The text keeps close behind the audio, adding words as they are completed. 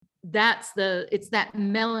it's that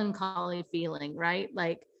melancholy feeling, right?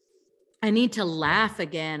 Like I need to laugh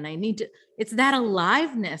again. It's that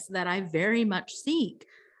aliveness that I very much seek.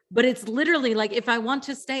 But it's literally like, if I want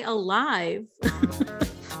to stay alive,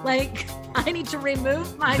 like I need to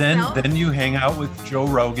remove myself. Then you hang out with Joe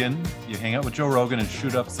Rogan. You hang out with Joe Rogan and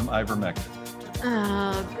shoot up some ivermectin.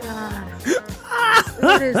 Oh God.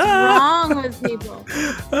 What is wrong with people?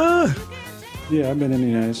 Yeah, I've been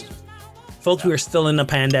immunized. Folks, we are still in a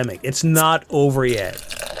pandemic. It's not over yet.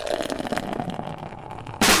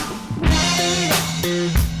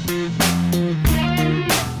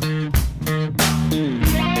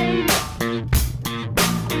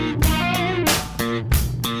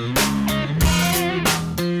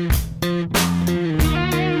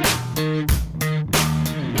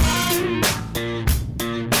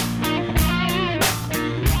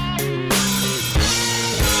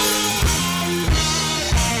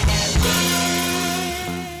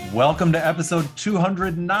 Welcome to episode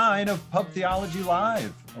 209 of Pub Theology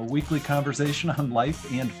Live, a weekly conversation on life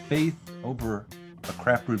and faith over a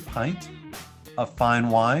craft brewed pint, a fine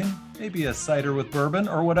wine, maybe a cider with bourbon,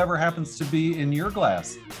 or whatever happens to be in your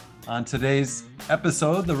glass. On today's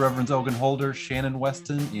episode, the Reverends Ogun Holder, Shannon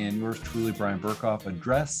Weston, and yours truly, Brian Burkhoff,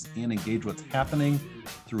 address and engage what's happening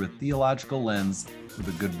through a theological lens with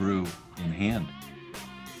a good brew in hand.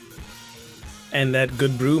 And that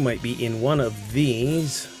good brew might be in one of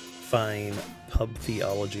these fine Pub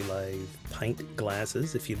Theology Live pint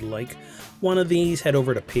glasses. If you'd like one of these, head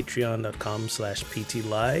over to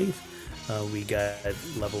patreon.com/ptlive. We got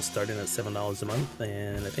levels starting at $7 a month,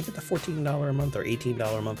 and I think at the $14 a month or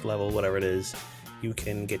 $18 a month level, whatever it is, you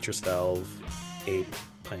can get yourself a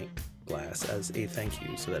pint glass as a thank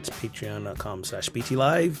you. So that's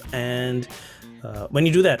patreon.com/ptlive. And when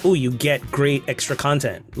you do that, you get great extra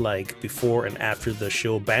content like before and after the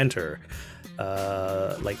show banter.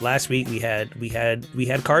 Like last week we had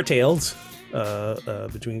car tales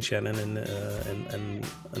between Shannon and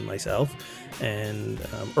myself, and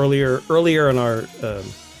earlier in our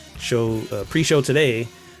show pre-show today,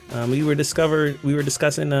 we were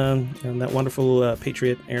discussing that wonderful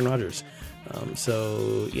Patriot Aaron Rodgers.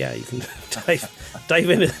 So yeah, you can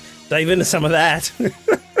dive into some of that.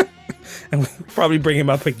 And we'll probably bring him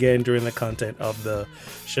up again during the content of the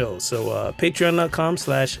show. So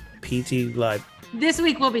patreon.com/ptlive. This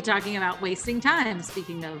week we'll be talking about wasting time.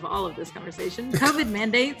 Speaking of all of this conversation, COVID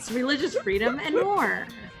mandates, religious freedom, and more.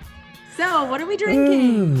 So what are we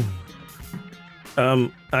drinking?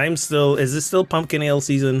 Is this still pumpkin ale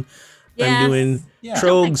season? Yes. I'm doing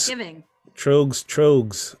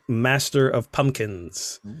Trogs, Master of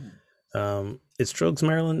Pumpkins. It's Trogs,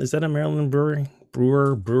 Maryland. Is that a Maryland brewery?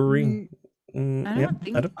 Brewery? I don't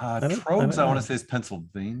think. Trogs, I want to say is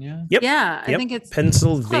Pennsylvania. Yep. Yeah, I think it's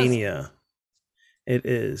Pennsylvania. It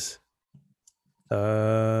is.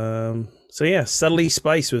 So yeah, subtly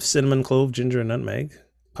spiced with cinnamon, clove, ginger, and nutmeg.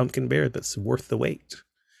 Pumpkin beer that's worth the wait.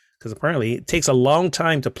 Because apparently it takes a long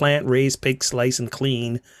time to plant, raise, pick, slice, and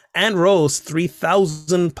clean, and roast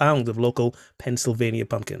 3,000 pounds of local Pennsylvania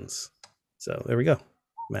pumpkins. So there we go.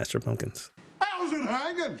 Master of Pumpkins. How's it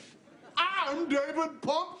hanging? I'm David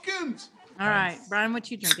Pumpkins. All right, Brian, what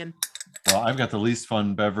you drinking? Well, I've got the least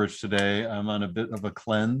fun beverage today. I'm on a bit of a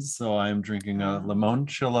cleanse, so I'm drinking a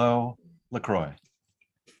Limoncello LaCroix.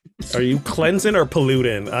 Are you cleansing or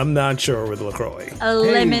polluting? I'm not sure with LaCroix. A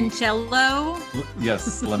limoncello?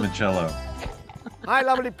 Yes, limoncello. Hi,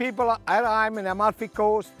 lovely people. I'm in Amalfi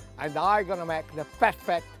Coast, and I'm going to make the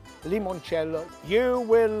perfect limoncello. You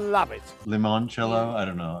will love it. Limoncello? I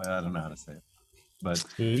don't know how to say it. But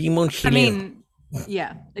limoncello. I mean,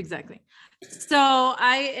 yeah, exactly. So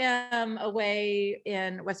I am away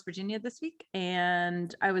in West Virginia this week,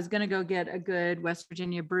 and I was going to go get a good West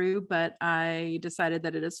Virginia brew, but I decided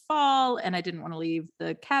that it is fall and I didn't want to leave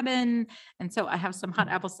the cabin. And so I have some hot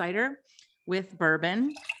apple cider with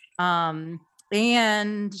bourbon. And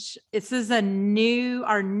this is our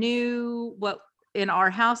new, what in our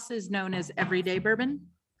house is known as everyday bourbon.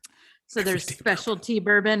 So there's specialty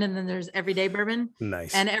bourbon, and then there's everyday bourbon.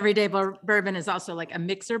 Nice. And everyday bourbon is also like a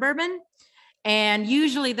mixer bourbon. And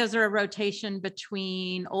usually those are a rotation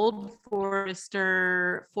between Old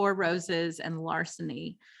Forester, Four Roses, and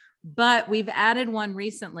Larceny. But we've added one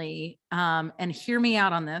recently, and hear me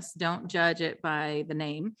out on this. Don't judge it by the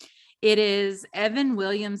name. It is Evan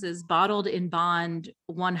Williams's Bottled in Bond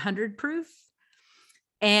 100 proof.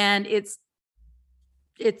 And it's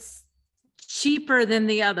cheaper than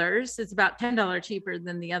the others. It's about $10 cheaper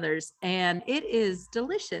than the others. And it is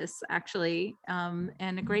delicious, actually,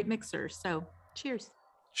 and a great mixer. So cheers.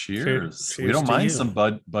 Cheers. We cheers don't to mind you.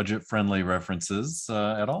 some budget-friendly references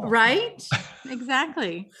at all. Right?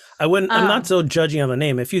 Exactly. I'm not Um, so judgy on the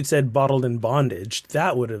name. If you'd said Bottled in Bondage,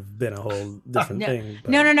 that would have been a whole different No, thing.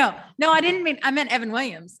 but- No, I didn't mean, I meant Evan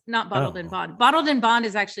Williams, not Bottled in Oh. Bond. Bottled in Bond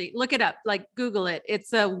is actually, look it up, like Google it.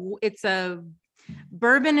 It's a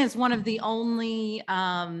bourbon is one of the only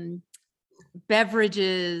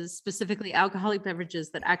beverages, specifically alcoholic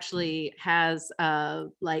beverages, that actually has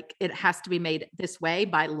like it has to be made this way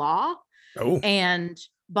by law. Oh, And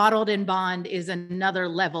Bottled in Bond is another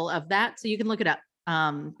level of that. So you can look it up.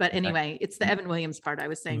 But anyway, it's the Evan Williams part I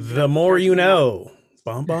was saying. the more you Judge me. know.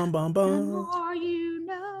 Bum, bum, bum, The bum. more you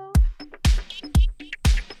know.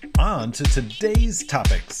 On to today's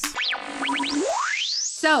topics.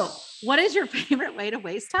 So, what is your favorite way to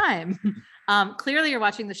waste time? Clearly, you're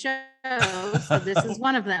watching the show, so this is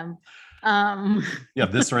one of them. Yeah,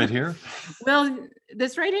 this right here. Will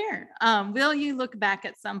this right here? Will you look back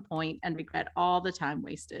at some point and regret all the time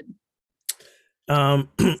wasted?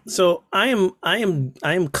 So I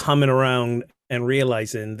am coming around and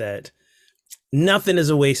realizing that nothing is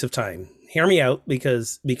a waste of time. Hear me out,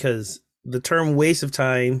 because the term waste of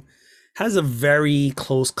time has a very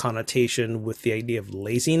close connotation with the idea of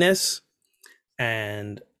laziness,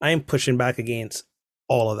 and I am pushing back against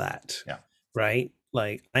all of that. Yeah. Right?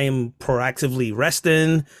 Like, I am proactively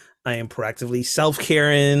resting, I am proactively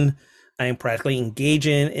self-caring, I am practically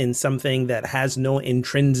engaging in something that has no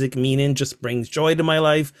intrinsic meaning, just brings joy to my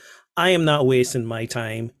life. I am not wasting my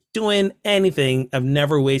time doing anything. I've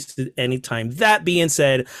never wasted any time. That being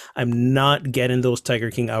said, I'm not getting those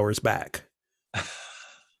Tiger King hours back.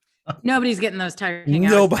 Nobody's getting those Tiger King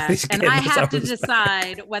hours Nobody's back. And getting I those have to hours back.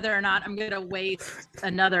 decide whether or not I'm going to waste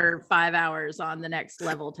another 5 hours on the next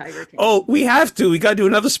level Tiger King. Oh, we have to. We got to do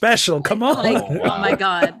another special. Come on. Like, Oh, wow. oh my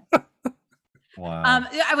God. Wow.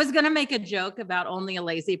 I was going to make a joke about only a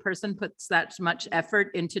lazy person puts that much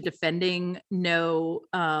effort into defending no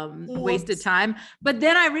wasted time. But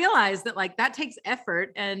then I realized that like that takes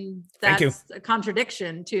effort, and Thank you. that's a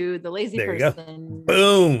contradiction to the lazy There you go. person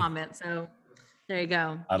Boom. comment. So there you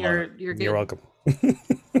go. I love You're it. you're good. You're welcome.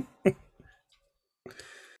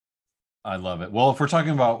 I love it. Well, if we're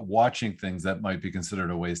talking about watching things that might be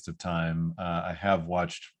considered a waste of time, I have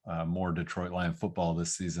watched more Detroit Lion football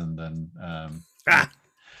this season than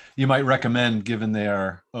you might recommend, given they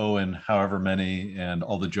are 0 and however many, and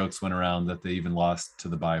all the jokes went around that they even lost to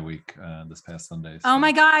the bye week this past Sunday. Oh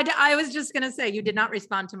my God. I was just going to say, you did not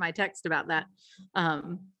respond to my text about that.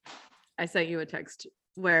 I sent you a text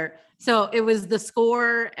so it was the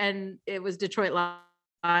score, and it was Detroit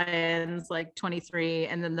Lions like 23,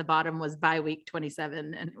 and then the bottom was bye week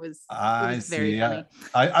 27, and it was I very see. funny.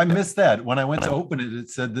 I missed that. When I went to open it, it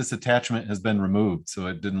said this attachment has been removed, so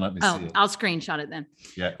it didn't let me Oh, see it. I'll screenshot it then.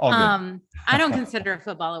 Yeah, all good. I don't consider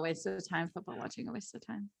football a waste of time, football watching a waste of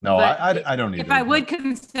time. No, but I don't either. If I would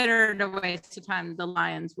consider it a waste of time, the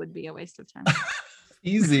Lions would be a waste of time.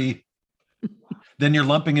 Easy. Then you're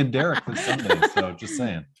lumping in Derek for Sunday. So just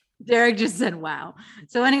saying. Derek just said, wow.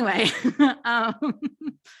 So anyway, I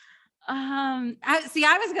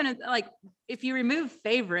was going to like, if you remove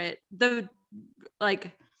favorite, the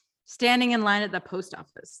like standing in line at the post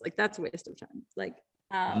office, like that's a waste of time. Like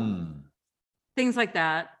things like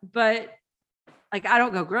that. But like, I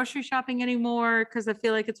don't go grocery shopping anymore because I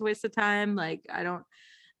feel like it's a waste of time. Like I don't,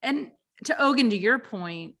 and to Ogun, to your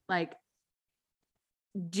point, like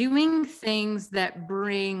doing things that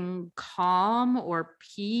bring calm or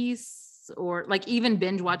peace, or like even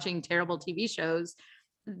binge watching terrible TV shows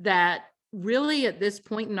that really at this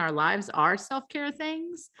point in our lives are self-care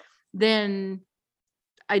things, then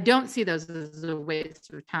I don't see those as a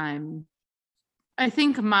waste of time. I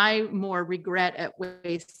think my more regret at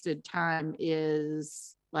wasted time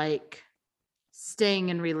is like staying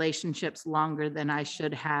in relationships longer than I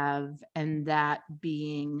should have, and that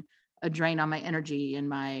being a drain on my energy and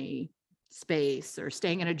my space, or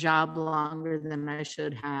staying in a job longer than I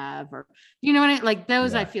should have, or you know what I like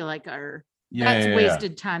those I feel like are that's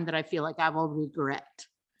wasted time that I feel like I will regret.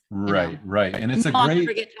 Right, right. And it's I'll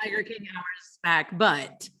never get Tiger King hours back,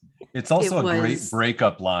 but it's also a great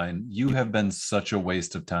breakup line. You have been such a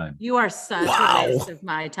waste of time. You are such a waste of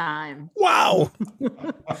my time. Wow.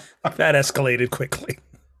 That escalated quickly.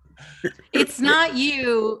 It's not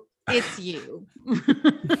you, it's you.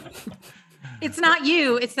 It's not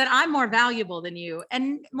you, it's that I'm more valuable than you,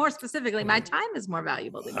 and more specifically my time is more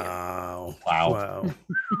valuable than you. Wow.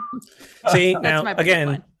 See, now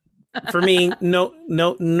again, for me,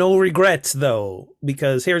 no regrets though,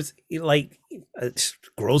 because here's like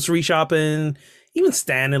grocery shopping, even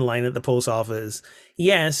stand in line at the post office.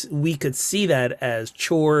 Yes, we could see that as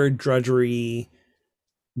chore, drudgery,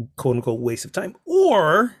 quote unquote waste of time,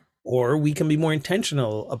 or we can be more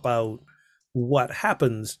intentional about what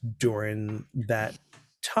happens during that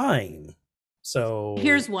time. So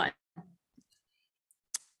Here's what.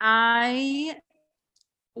 I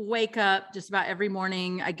wake up just about every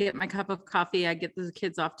morning. I get my cup of coffee, I get the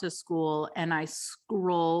kids off to school, and I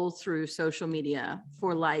scroll through social media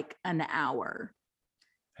for like an hour.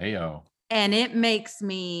 Heyo. And it makes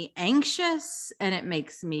me anxious and it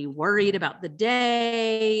makes me worried about the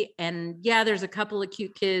day. And yeah, there's a couple of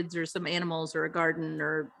cute kids or some animals or a garden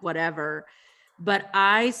or whatever. But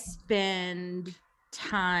I spend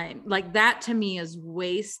time like that. To me is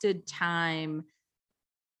wasted time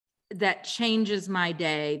that changes my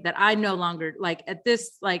day, that I no longer like at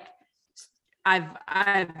this, like I've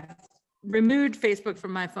removed Facebook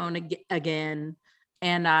from my phone again.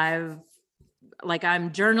 And I'm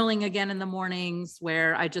journaling again in the mornings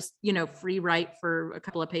where I just, free write for a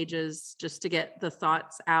couple of pages just to get the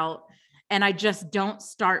thoughts out. And I just don't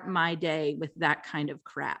start my day with that kind of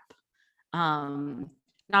crap.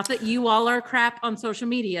 Not that you all are crap on social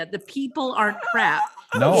media. The people aren't crap.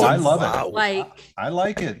 No, I love it. Like, I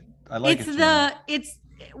like it. I like it's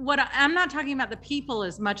what I'm not talking about the people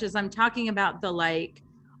as much as I'm talking about the like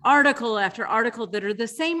article after article that are the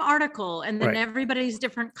same article and then everybody's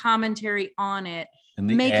different commentary on it,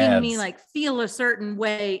 making ads. me like feel a certain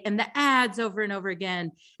way, and the ads over and over again.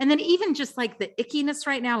 And then even just like the ickiness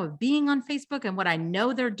right now of being on Facebook and what I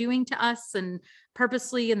know they're doing to us and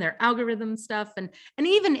purposely and their algorithm stuff, and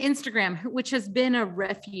even Instagram, which has been a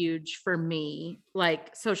refuge for me,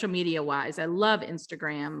 like social media wise. I love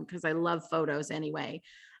Instagram because I love photos anyway.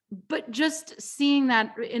 But just seeing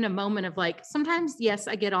that in a moment of like, sometimes, yes,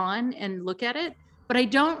 I get on and look at it, but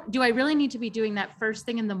do I really need to be doing that first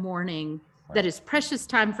thing in the morning? Right. That is precious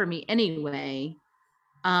time for me anyway.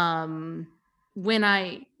 When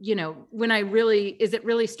I really, is it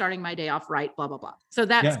really starting my day off right? Blah, blah, blah. So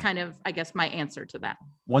that's kind of, I guess, my answer to that.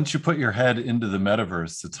 Once you put your head into the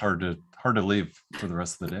metaverse, it's hard to leave for the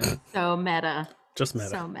rest of the day. So meta. Just meta.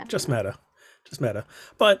 So meta. Just meta. Just meta.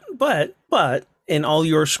 But in all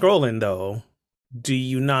your scrolling though, do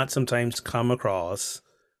you not sometimes come across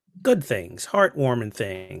good things, heartwarming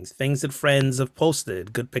things that friends have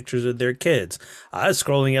posted, good pictures of their kids? I was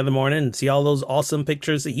scrolling the other morning and see all those awesome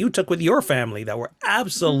pictures that you took with your family that were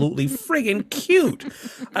absolutely friggin' cute.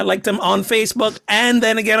 I liked them on Facebook and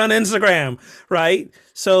then again on Instagram, right?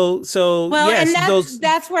 So well, yes, and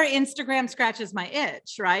that's where Instagram scratches my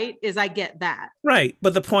itch, right? Is I get that. Right.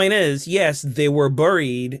 But the point is, yes, they were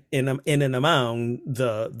buried in and among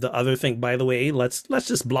the other thing. By the way, let's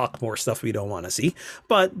just block more stuff we don't want to see.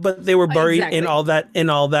 But they were buried in all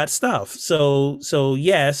that stuff. So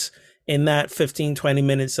yes, in that 15-20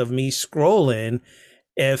 minutes of me scrolling,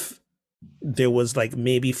 if there was like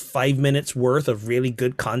maybe 5 minutes worth of really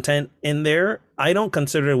good content in there, I don't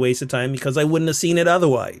consider it a waste of time because I wouldn't have seen it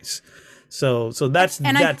otherwise. So that's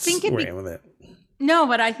where I am with it. No,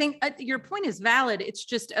 but I think your point is valid. It's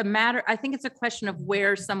just a matter. I think it's a question of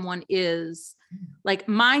where someone is. Like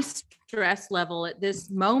my stress level at this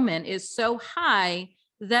moment is so high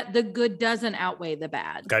that the good doesn't outweigh the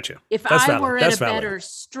bad. Gotcha. If I were at a better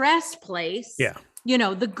stress place,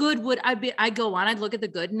 the good would, I'd go on, I'd look at the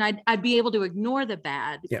good and I'd be able to ignore the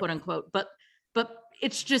bad, quote unquote. But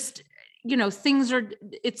it's just, things are,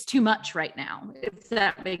 it's too much right now, if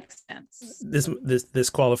that makes sense.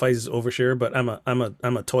 This qualifies as overshare, but I'm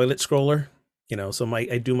a toilet scroller, so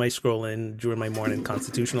I do my scrolling during my morning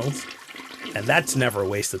constitutionals, and that's never a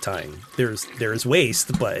waste of time. There's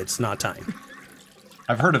waste, but it's not time.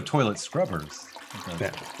 I've heard of toilet scrubbers.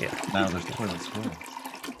 Yeah. Now there's toilet scrollers.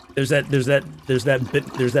 There's that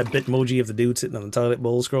bitmoji of the dude sitting on the toilet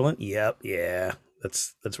bowl scrolling. Yep, yeah.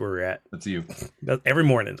 That's where we're at. That's you. Every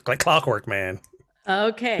morning, like clockwork, man.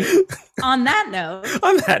 Okay. On that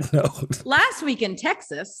note. Last week in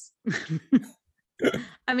Texas,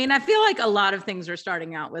 I mean, I feel like a lot of things are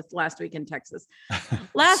starting out with last week in Texas.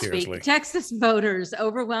 Last week, Texas voters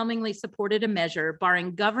overwhelmingly supported a measure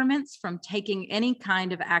barring governments from taking any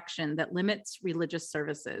kind of action that limits religious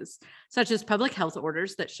services, such as public health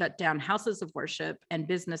orders that shut down houses of worship and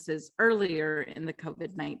businesses earlier in the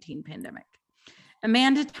COVID-19 pandemic.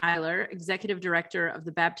 Amanda Tyler, executive director of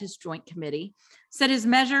the Baptist Joint Committee, said his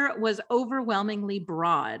measure was overwhelmingly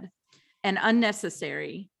broad and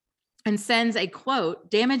unnecessary, and sends a, quote,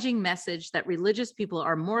 damaging message that religious people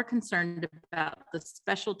are more concerned about the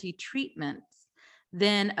specialty treatments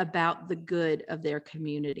than about the good of their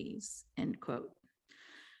communities, end quote.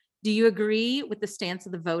 Do you agree with the stance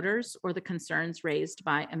of the voters or the concerns raised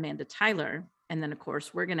by Amanda Tyler? And then, of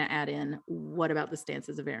course, we're going to add in what about the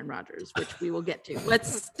stances of Aaron Rodgers, which we will get to.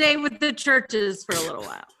 Let's stay with the churches for a little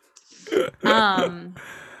while.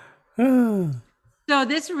 So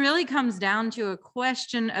this really comes down to a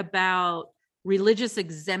question about religious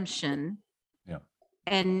exemption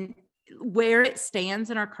and where it stands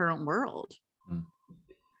in our current world.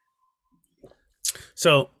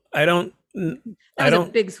 So I don't a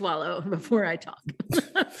big swallow before I talk.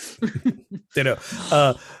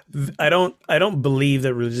 I don't believe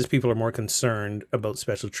that religious people are more concerned about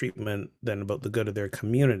special treatment than about the good of their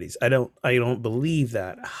communities. I don't believe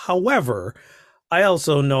that. However, I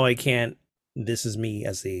also know I can't. This is me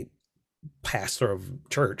as a pastor of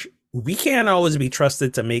church. We can't always be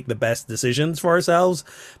trusted to make the best decisions for ourselves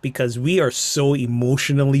because we are so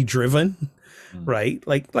emotionally driven, right?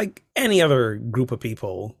 Like any other group of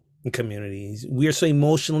people in communities, we are so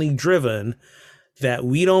emotionally driven that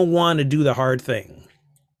we don't want to do the hard thing,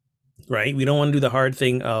 right? We don't want to do the hard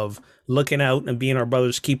thing of looking out and being our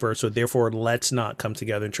brother's keeper. So therefore, let's not come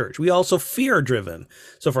together in church. We also fear driven.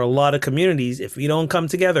 So for a lot of communities, if we don't come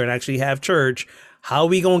together and actually have church, how are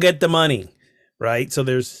we going to get the money? Right. So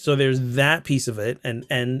there's that piece of it.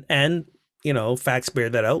 And, you know, facts bear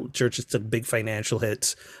that out. Churches took big financial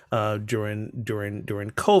hits during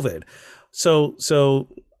COVID. So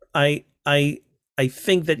I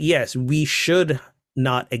think that, yes, we should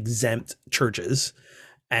not exempt churches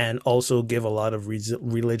and also give a lot of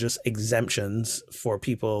religious exemptions for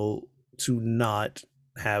people to not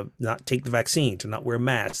take the vaccine, to not wear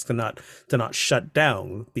masks, to not shut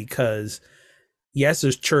down, because yes,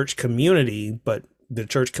 there's church community, but the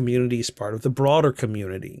church community is part of the broader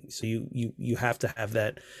community. So you have to have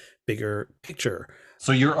that bigger picture.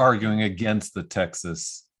 So you're arguing against the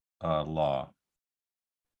Texas law.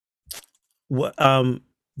 What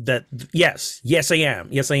yes I am.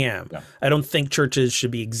 Yeah. I don't think churches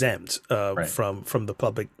should be exempt from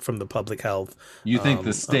the public health. You think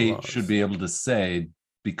the state should be able to say,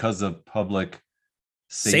 because of public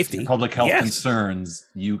safety, public health concerns,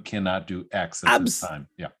 you cannot do X at this time?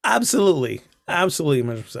 Yeah, absolutely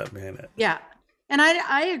 100% behind it. Yeah, and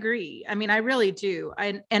I agree. I mean, I really do.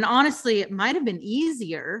 And honestly, it might have been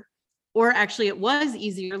easier, or actually it was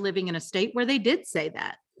easier living in a state where they did say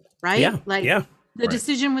that, right? The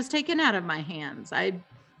decision was taken out of my hands.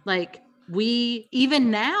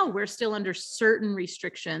 Even now we're still under certain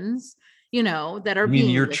restrictions, you know, that are being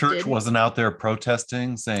your lifted. Church wasn't out there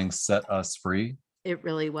protesting, saying, set us free? It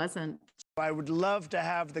really wasn't. I would love to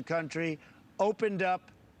have the country opened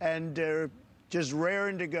up and just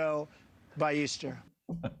raring to go by Easter.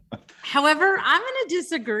 However, I'm going to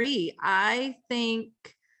disagree. I think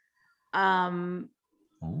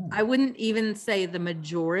I wouldn't even say the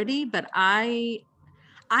majority, but I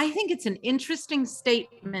think it's an interesting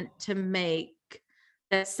statement to make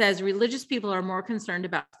that says religious people are more concerned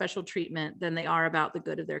about special treatment than they are about the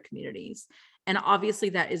good of their communities. And obviously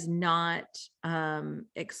that is not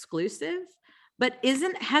exclusive, but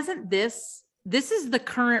hasn't this is the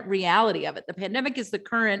current reality of it. The pandemic is the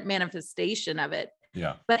current manifestation of it.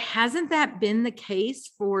 Yeah. But hasn't that been the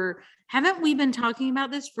case haven't we been talking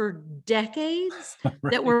about this for decades?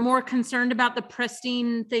 Right. That we're more concerned about the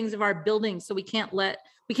pristine things of our buildings. So we can't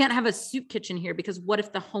have a soup kitchen here because what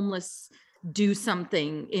if the homeless do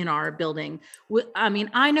something in our building? I mean,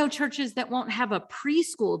 I know churches that won't have a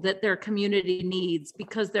preschool that their community needs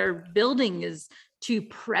because their building is too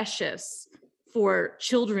precious for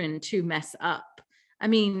children to mess up. I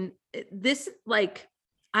mean,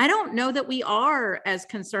 I don't know that we are as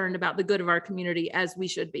concerned about the good of our community as we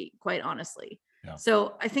should be, quite honestly. Yeah.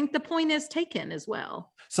 So I think the point is taken as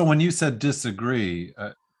well. So when you said disagree,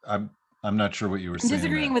 I'm not sure what you were saying.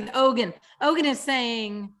 Disagreeing with Ogun. Ogun is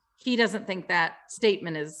saying he doesn't think that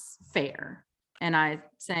statement is fair. And I'm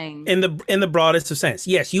saying in the broadest of sense,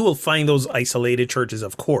 yes, you will find those isolated churches,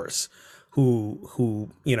 of course, who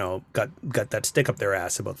you know got that stick up their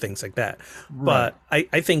ass about things like that. Right.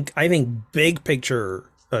 But I think big picture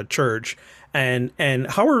church and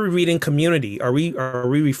how are we reading community? Are we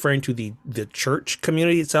referring to the church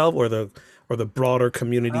community itself or the broader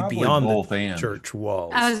community? Probably beyond the church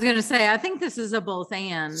walls? I was going to say, I think this is a both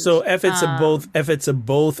and. So if it's a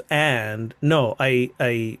both and, no,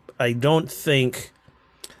 I don't think.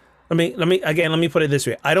 Let me put it this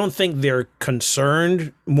way. I don't think they're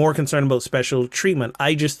more concerned about special treatment.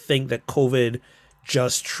 I just think that COVID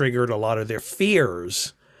just triggered a lot of their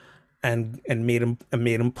fears and made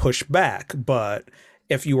them push back. But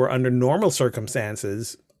if you were under normal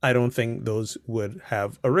circumstances, I don't think those would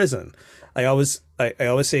have arisen. I always say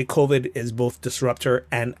COVID is both disruptor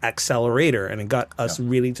and accelerator, and it got us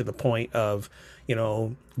really to the point of, you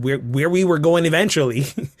know, where we were going eventually,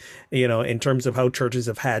 you know, in terms of how churches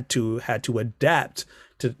have had to adapt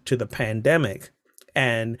to the pandemic.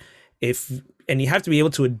 And you have to be able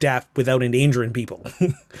to adapt without endangering people.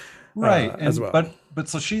 Right. As well. But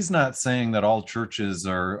so she's not saying that all churches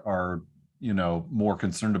are, you know, more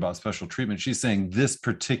concerned about special treatment. She's saying this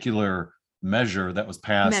particular measure that was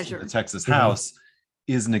passed in the Texas House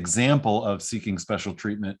is an example of seeking special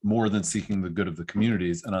treatment more than seeking the good of the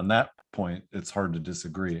communities. And on that point, it's hard to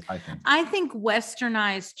disagree, I think. I think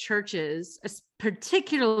westernized churches,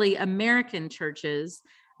 particularly American churches,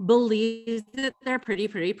 believe that they're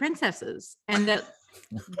pretty princesses, and that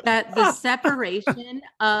the separation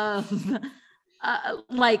of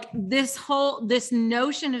like this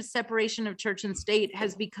notion of separation of church and state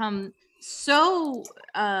has become so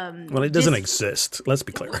well, it doesn't exist, let's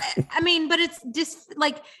be clear. I mean, but it's just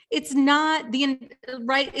like, it's not the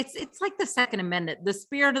right, it's like the Second Amendment. The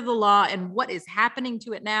spirit of the law and what is happening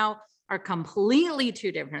to it now are completely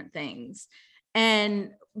two different things.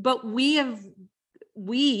 But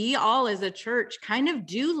we all as a church kind of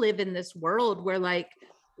do live in this world where, like,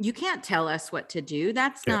 you can't tell us what to do.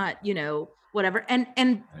 That's not, you know, whatever.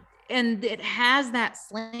 And it has that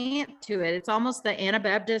slant to it. It's almost the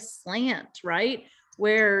Anabaptist slant, right?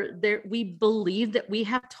 Where we believe that we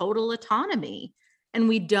have total autonomy, and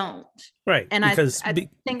we don't. Right. And because I think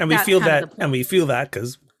and we feel that,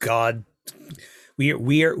 because God, we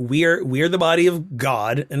are the body of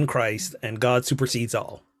God in Christ, and God supersedes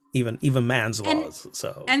all, even man's laws.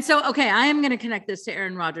 So okay, I am going to connect this to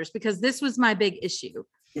Aaron Rodgers, because this was my big issue.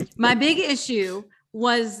 My big issue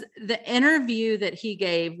was the interview that he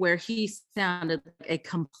gave, where he sounded like a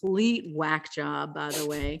complete whack job, by the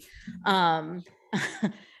way.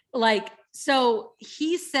 So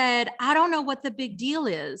he said, I don't know what the big deal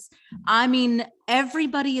is. I mean,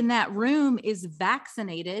 everybody in that room is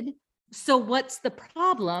vaccinated. So what's the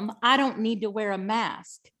problem? I don't need to wear a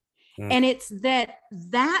mask. And it's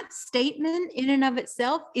that statement in and of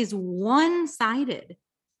itself is one-sided,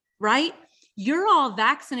 right? You're all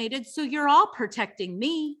vaccinated, so you're all protecting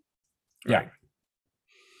me. Yeah.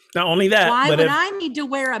 Not only that, why would I need to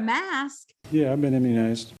wear a mask? Yeah, I've been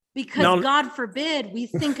immunized. Because God forbid we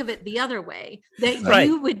think of it the other way, that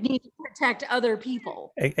you would need to protect other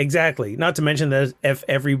people. Exactly. Not to mention that if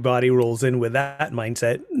everybody rolls in with that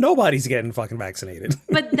mindset, nobody's getting fucking vaccinated.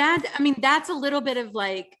 But that's a little bit of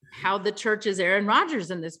like how the church is Aaron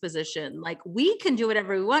Rodgers in this position. Like, we can do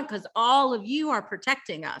whatever we want because all of you are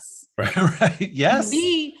protecting us. Right. Yes.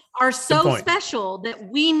 We are so special that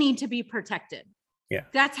we need to be protected. Yeah.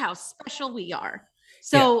 That's how special we are.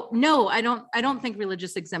 So no, I don't think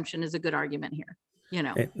religious exemption is a good argument here. You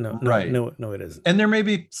know, no, it isn't. And there may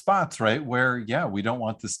be spots, right, where we don't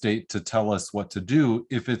want the state to tell us what to do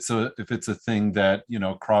if it's a thing that, you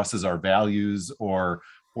know, crosses our values or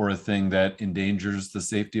a thing that endangers the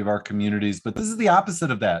safety of our communities. But this is the opposite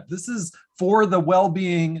of that. This is for the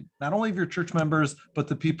well-being not only of your church members, but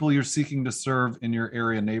the people you're seeking to serve in your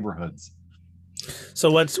area neighborhoods. So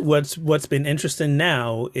what's been interesting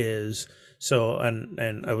now is. So,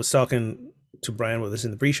 and I was talking to Brian with this in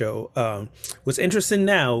the pre-show. What's interesting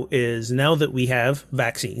now is, now that we have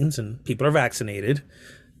vaccines and people are vaccinated,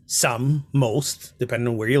 most, depending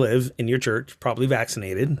on where you live in your church, probably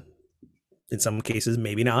vaccinated. In some cases,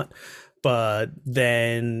 maybe not. But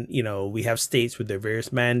then, you know, we have states with their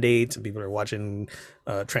various mandates, and people are watching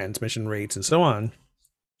transmission rates and so on.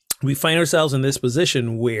 We find ourselves in this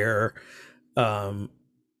position where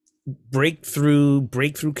breakthrough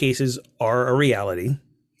cases are a reality,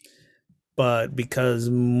 but because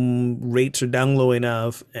rates are down low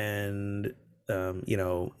enough, and you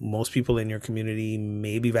know, most people in your community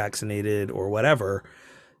may be vaccinated or whatever,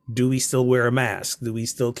 do we still wear a mask? Do we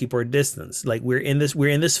still keep our distance? Like, we're in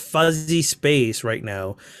this fuzzy space right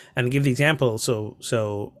now. And to give the example,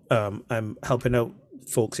 so I'm helping out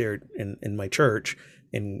folks here in my church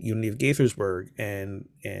in Unity of Gaithersburg, and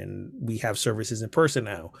we have services in person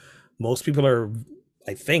now. Most people are,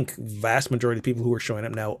 I think, vast majority of people who are showing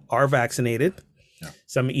up now are vaccinated. Yeah.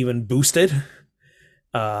 Some even boosted.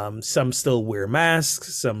 Some still wear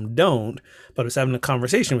masks, some don't. But I was having a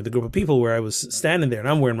conversation with a group of people where I was standing there and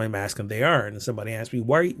I'm wearing my mask and they are. And somebody asked me,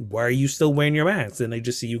 why are you still wearing your mask? And they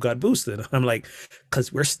just see you got boosted. I'm like,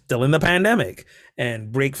 because we're still in the pandemic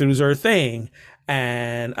and breakthroughs are a thing.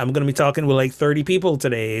 And I'm going to be talking with like 30 people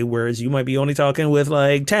today, whereas you might be only talking with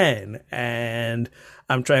like 10. And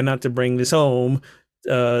I'm trying not to bring this home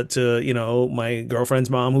to, you know, my girlfriend's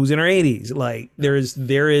mom who's in her 80s. Like,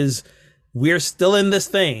 we're still in this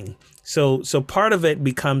thing. So part of it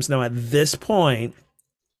becomes now at this point,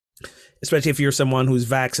 especially if you're someone who's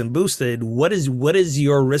vax and boosted, what is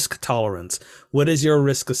your risk tolerance? What is your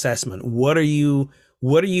risk assessment? What are you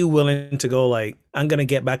willing to go, like, I'm going to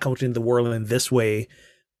get back out into the world in this way,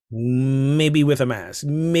 maybe with a mask,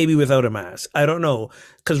 maybe without a mask. I don't know.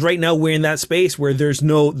 Because right now we're in that space where there's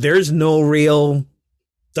no real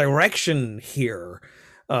direction here.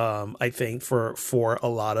 I think for a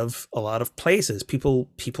lot of places,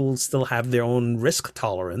 people still have their own risk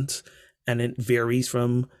tolerance, and it varies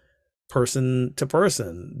from person to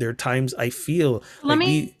person. There are times I feel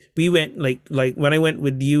we went like when I went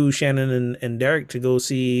with you, Shannon, and Derek to go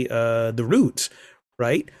see The Roots,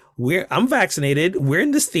 right? I'm vaccinated. We're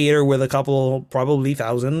in this theater with a couple, probably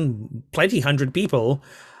 1,000, plenty 100 people.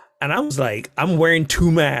 And I was like, I'm wearing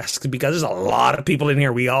 2 masks because there's a lot of people in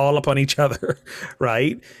here. We all upon each other,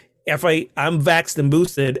 right? If I'm vaxxed and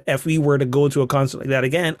boosted, if we were to go to a concert like that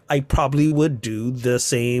again, I probably would do the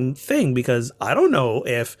same thing, because I don't know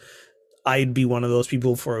if I'd be one of those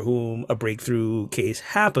people for whom a breakthrough case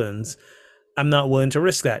happens. I'm not willing to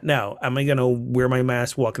risk that. Now, am I going to wear my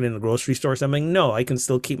mask walking in the grocery store or something? No, I can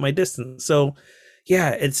still keep my distance. So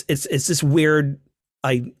yeah, it's this weird,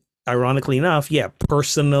 ironically enough,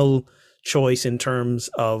 personal choice in terms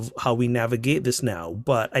of how we navigate this now.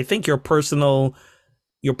 But I think your personal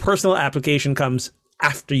application comes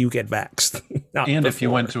after you get vaxxed. And if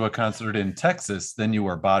you went to a concert in Texas, then you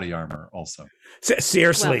wear body armor also.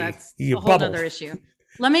 Seriously, well, that's a whole other issue.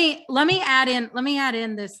 Let me add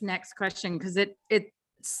in this next question, because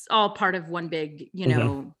it's all part of one big,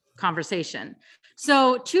 conversation.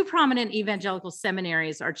 So 2 prominent evangelical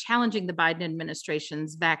seminaries are challenging the Biden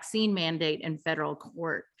administration's vaccine mandate in federal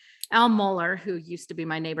court. Al Mohler, who used to be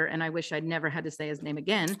my neighbor, and I wish I'd never had to say his name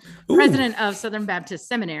again, president of Southern Baptist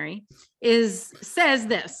Seminary, says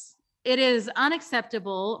this: it is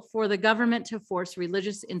unacceptable for the government to force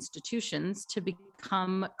religious institutions to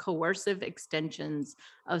become coercive extensions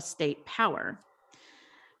of state power.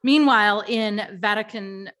 Meanwhile, in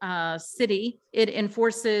Vatican City, it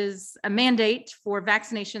enforces a mandate for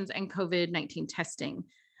vaccinations and COVID-19 testing.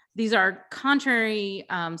 These are contrary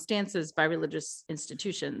stances by religious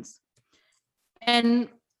institutions. And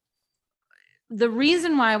the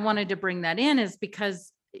reason why I wanted to bring that in is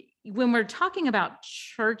because when we're talking about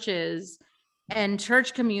churches and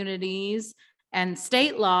church communities and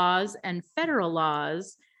state laws and federal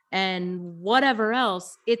laws and whatever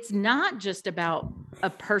else, it's not just about a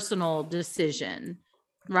personal decision,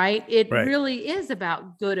 right? It really is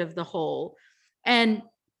about good of the whole. And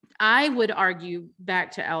I would argue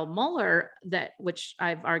back to Al Mohler, which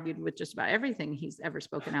I've argued with just about everything he's ever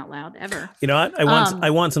spoken out loud ever. You know what? I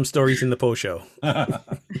want some stories in the post show.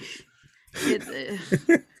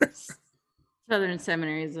 Southern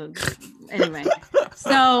seminaries. Anyway,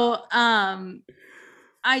 so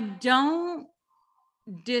I don't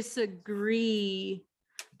disagree.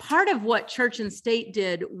 Part of what church and state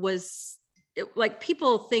did was,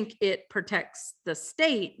 people think it protects the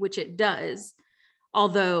state, which it does.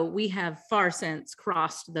 Although we have far since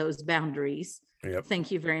crossed those boundaries. Yep. Thank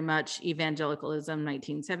you very much, evangelicalism,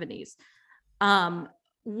 1970s.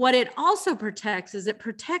 What it also protects is it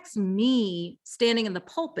protects me standing in the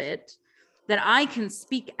pulpit, that I can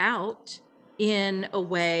speak out in a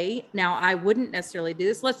way. Now, I wouldn't necessarily do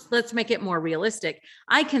this. Let's make it more realistic.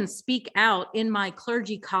 I can speak out in my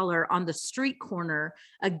clergy collar on the street corner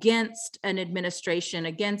against an administration,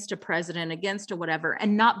 against a president, against a whatever,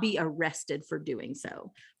 and not be arrested for doing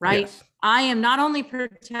so, right? Yes. I am not only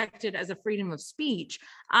protected as a freedom of speech,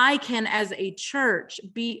 I can, as a church,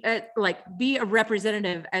 be a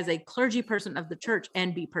representative as a clergy person of the church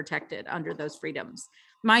and be protected under those freedoms.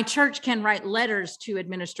 My church can write letters to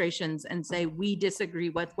administrations and say, we disagree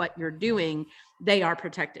with what you're doing. They are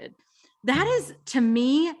protected. That is, to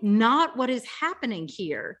me, not what is happening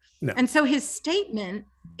here. No. And so his statement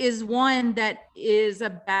is one that is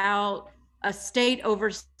about a state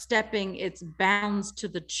overstepping its bounds to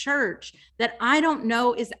the church that I don't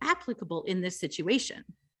know is applicable in this situation.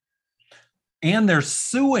 And they're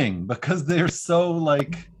suing because they're so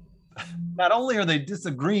not only are they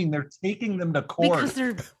disagreeing, they're taking them to court because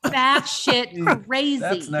they're batshit crazy.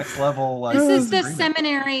 That's next level. This is the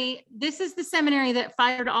seminary. This is the seminary that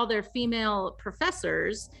fired all their female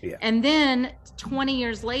professors, and then 20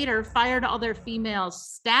 years later fired all their female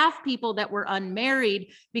staff people that were unmarried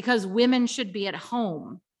because women should be at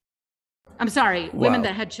home. I'm sorry, women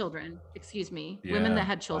that had children. Excuse me, women that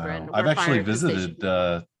had children. I've actually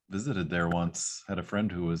visited there once. Had a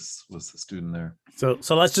friend who was a student there. So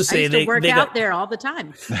let's just say they work out there all the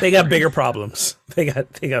time. They got bigger problems. They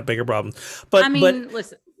got bigger problems. But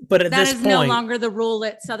listen. But at That this is point, no longer the rule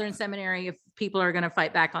at Southern Seminary. If people are going to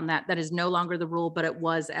fight back on that, that is no longer the rule, but it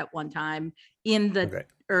was at one time in the Okay.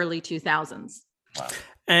 early 2000s.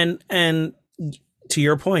 and to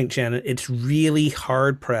your point, Janet, it's really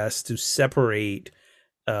hard pressed to separate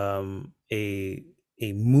a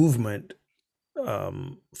movement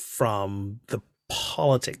from the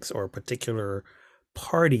politics or a particular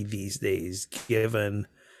party these days, given,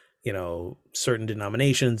 you know, certain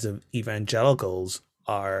denominations of evangelicals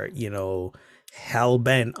are, you know, hell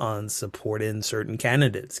bent on supporting certain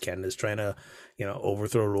candidates trying to, you know,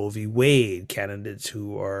 overthrow Roe v. Wade, candidates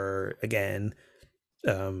who are, again,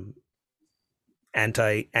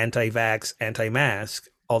 anti-vax, anti-mask,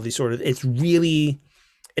 all these sort of, it's really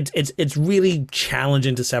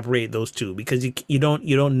challenging to separate those two, because you don't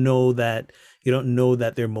know that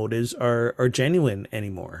their motives are genuine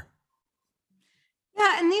anymore.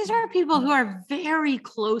 Yeah, and these are people who are very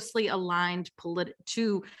closely aligned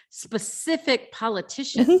to specific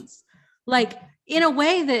politicians, like in a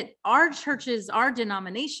way that our churches, our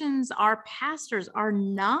denominations, our pastors are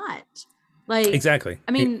not. Like, Exactly.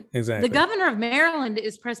 I mean, Exactly. the governor of Maryland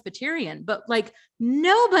is Presbyterian, but like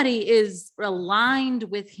nobody is aligned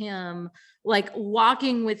with him, like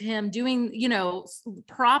walking with him, doing, you know,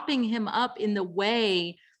 propping him up in the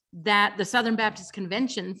way that the Southern Baptist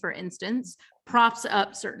Convention, for instance, props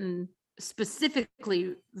up certain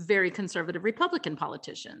specifically very conservative Republican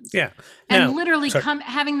politicians. Yeah. And Now, literally sorry.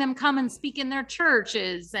 having them come and speak in their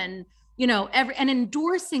churches and, you know, and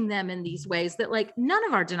endorsing them in these ways that like none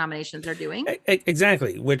of our denominations are doing.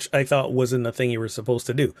 Exactly, which I thought wasn't the thing you were supposed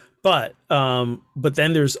to do. But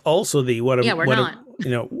then there's also what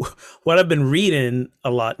I've been reading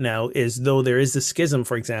a lot now is, though there is a schism,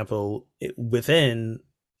 for example, within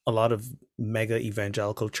a lot of mega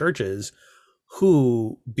evangelical churches,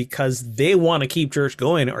 who, because they want to keep church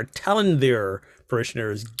going, are telling their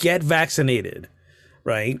parishioners, get vaccinated,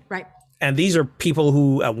 right? Right. And these are people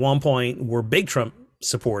who at one point were big Trump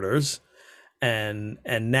supporters, and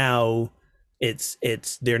now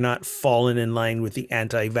they're not falling in line with the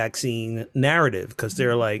anti-vaccine narrative, because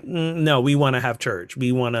they're like, no, we want to have church,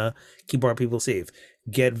 we want to keep our people safe,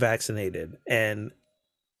 get vaccinated. And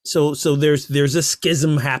so there's a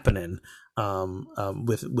schism happening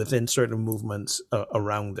within certain movements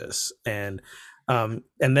around this, and then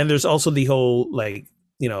there's also the whole, like,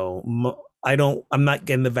 you know, I'm not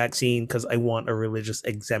getting the vaccine because I want a religious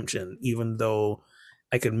exemption, even though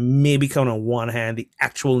I could maybe count on one hand the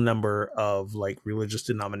actual number of like religious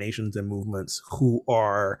denominations and movements who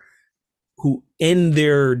in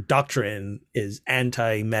their doctrine is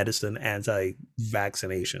anti-medicine,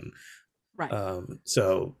 anti-vaccination. Right.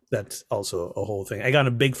 So that's also a whole thing. I got in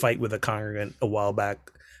a big fight with a congregant a while back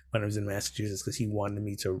when I was in Massachusetts, because he wanted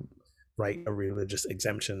me to write a religious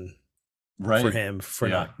exemption for him for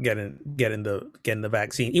not getting the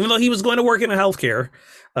vaccine, even though he was going to work in a healthcare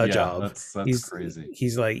job. That's crazy.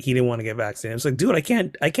 He's like, he didn't want to get vaccinated. It's like, dude, I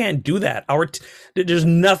can't do that. There's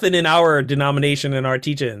nothing in our denomination and our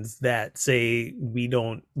teachings that say we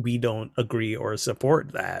don't agree or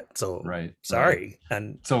support that. So sorry,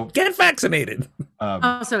 and so get vaccinated.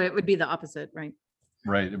 So it would be the opposite, right?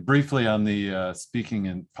 Right. Briefly on the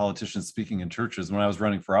politicians speaking in churches. When I was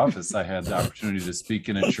running for office, I had the opportunity to speak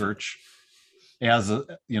in a church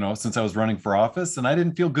since I was running for office, and I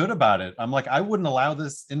didn't feel good about it. I'm like, I wouldn't allow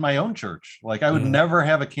this in my own church. Like, I would never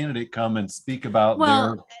have a candidate come and speak about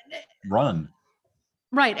their run.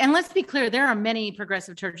 Right. And let's be clear, there are many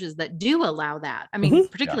progressive churches that do allow that. I mean,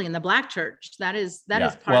 particularly in the Black church, that is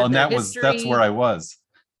part of their history. That's where I was.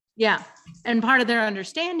 Yeah. And part of their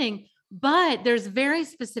understanding, but there's very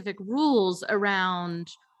specific rules around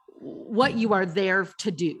what you are there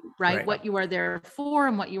to do, right? What you are there for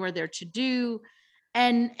and what you are there to do.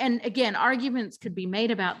 And again, arguments could be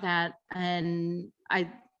made about that. And I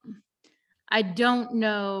don't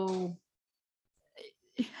know.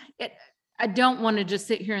 I don't want to just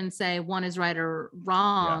sit here and say one is right or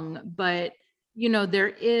wrong, but you know, there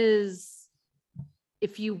is,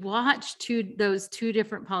 if you watch those two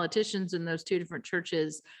different politicians in those two different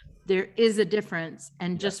churches, there is a difference.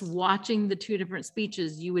 And just watching the two different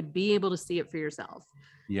speeches, you would be able to see it for yourself.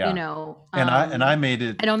 Yeah. You know, I made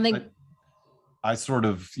it. I don't think I sort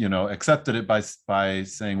of, accepted it by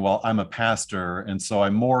saying, well, I'm a pastor. And so I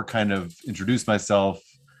more kind of introduced myself,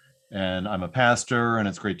 and I'm a pastor, and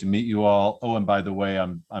it's great to meet you all. Oh, and by the way,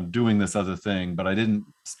 I'm doing this other thing, but I didn't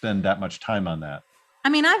spend that much time on that. I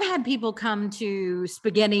mean, I've had people come to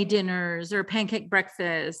spaghetti dinners or pancake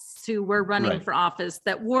breakfasts who were running for office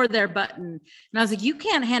that wore their button. And I was like, you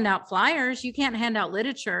can't hand out flyers, you can't hand out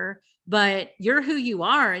literature, but you're who you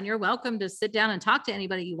are, and you're welcome to sit down and talk to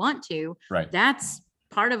anybody you want to. Right. That's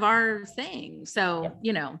part of our thing. So,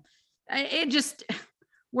 it just,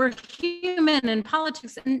 we're human in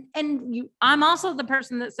politics. I'm also the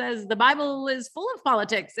person that says the Bible is full of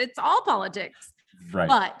politics. It's all politics. Right.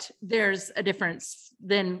 But there's a difference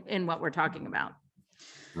than in what we're talking about.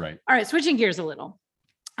 Right. All right, switching gears a little.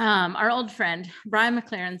 Our old friend, Brian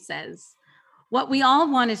McLaren, says, what we all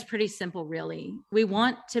want is pretty simple, really. We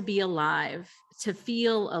want to be alive, to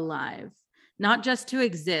feel alive, not just to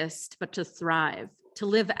exist, but to thrive, to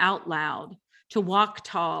live out loud, to walk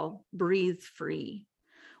tall, breathe free.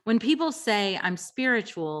 When people say I'm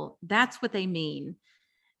spiritual, that's what they mean.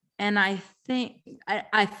 And I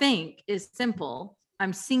think is simple.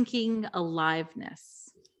 I'm seeking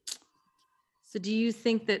aliveness. So do you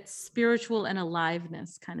think that spiritual and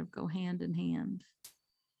aliveness kind of go hand in hand?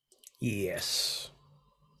 Yes.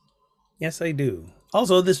 Yes, I do.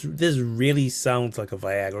 Also, this really sounds like a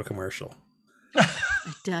Viagra commercial.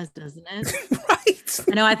 It does, doesn't it? Right.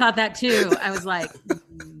 I know, I thought that too. I was like,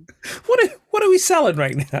 what are we selling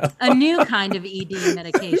right now? A new kind of ED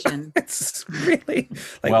medication. It's really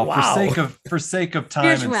like, well, wow. for sake of time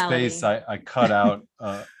and space, I cut out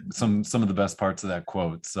some of the best parts of that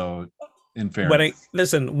quote. So in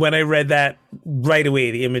fairness, when I read that right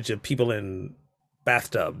away, the image of people in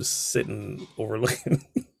bathtubs sitting overlooking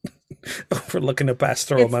a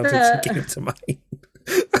pastoral mountain came to mind.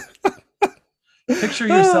 Picture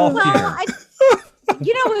yourself here.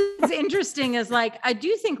 What's interesting is like, I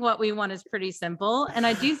do think what we want is pretty simple. And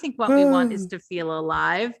I do think what we want is to feel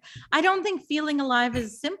alive. I don't think feeling alive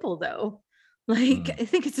is simple though. Like, I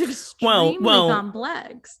think it's extremely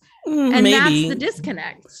complex. And maybe that's the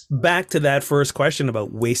disconnect. Back to that first question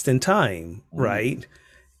about wasting time, right?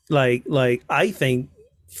 Like I think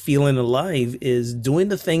feeling alive is doing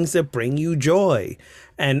the things that bring you joy.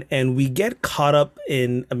 And we get caught up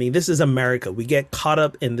in, I mean, this is America. We get caught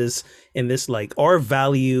up in this like our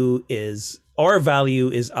value is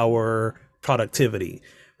our productivity,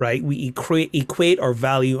 right? We equate our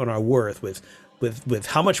value and our worth with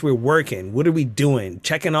how much we're working. What are we doing?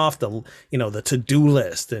 Checking off the to-do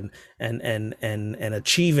list and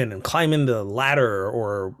achieving and climbing the ladder,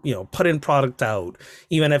 or putting product out,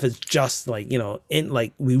 even if it's just like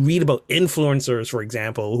we read about influencers, for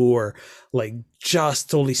example, who are like just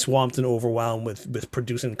totally swamped and overwhelmed with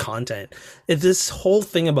producing content. It's this whole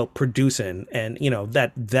thing about producing, and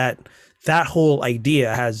that whole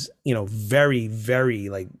idea has very, very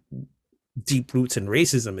like deep roots in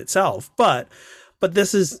racism itself, but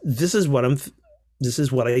this is what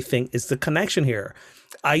I think is the connection here.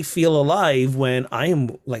 I feel alive when I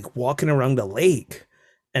am like walking around a lake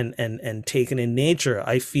and taking in nature.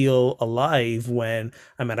 I feel alive when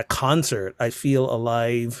I'm at a concert. I feel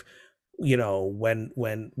alive when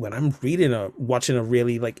I'm watching a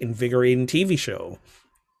really like invigorating TV show.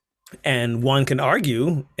 And one can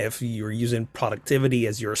argue, if you're using productivity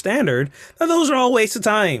as your standard, that those are all wastes of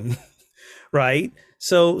time. Right.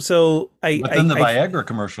 So but then the Viagra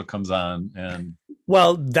commercial comes on, and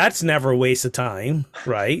well, that's never a waste of time,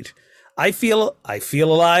 right? I feel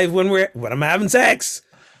alive when I'm having sex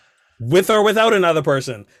with or without another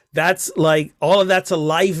person. That's like, all of that's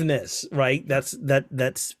aliveness, right?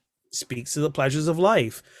 That speaks to the pleasures of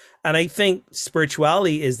life. And I think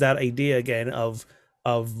spirituality is that idea again of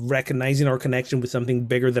recognizing our connection with something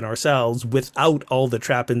bigger than ourselves without all the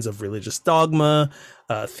trappings of religious dogma,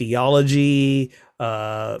 theology,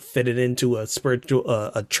 fitted into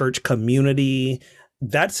a church community.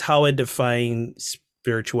 That's how I define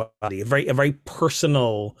spirituality, a very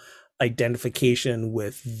personal identification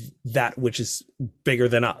with that which is bigger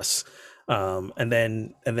than us. And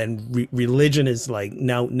then religion is like,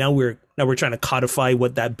 now we're trying to codify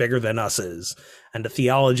what that bigger than us is, and the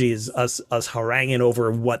theology is us haranguing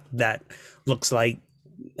over what that looks like,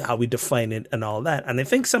 how we define it, and all that. And I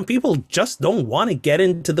think some people just don't want to get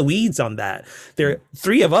into the weeds on that. There are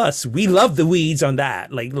three of us, we love the weeds on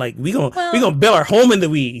that. Like we gonna build our home in the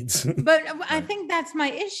weeds. But I think that's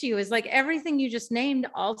my issue, is like everything you just named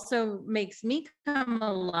also makes me come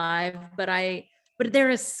alive, but they're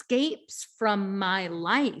escapes from my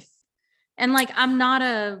life. And like, I'm not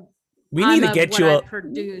a, we need to get you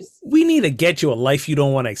we need to get you a life you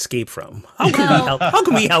don't want to escape from. How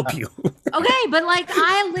can we help you? Okay, but like,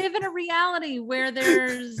 I live in a reality where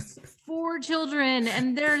there's 4 children,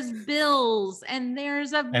 and there's bills, and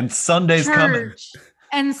there's and Sunday's coming,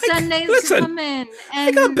 and Sunday's coming. And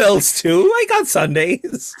I got bills too. I got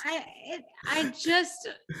Sundays. I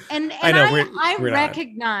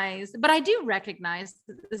recognize, but I do recognize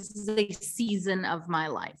that this is a season of my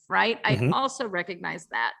life, right? I also recognize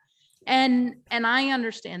that. And I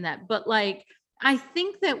understand that, but like, I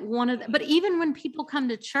think that but even when people come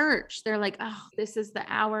to church, they're like, oh, this is the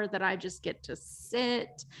hour that I just get to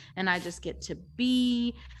sit and I just get to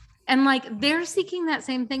be. And like, they're seeking that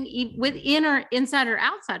same thing within or inside or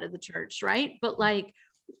outside of the church. Right. But like,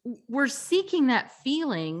 we're seeking that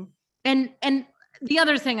feeling. And the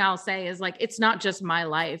other thing I'll say is like, it's not just my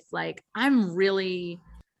life. Like I'm really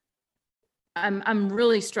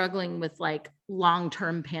struggling with like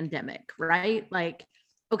long-term pandemic, right? Like,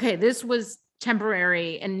 okay, this was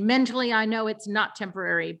temporary and mentally I know it's not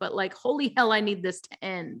temporary, but like, holy hell, I need this to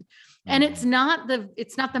end. And it's not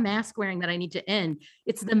the mask wearing that I need to end.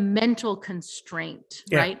 It's the mental constraint,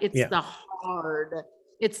 right? It's the hard,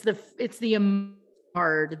 it's the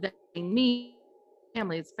hard that I need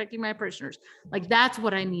family, it's affecting my parishioners. Like that's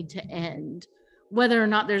what I need to end. Whether or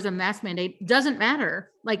not there's a mask mandate doesn't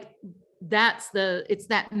matter. Like it's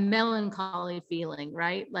that melancholy feeling,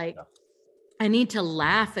 right? Like I need to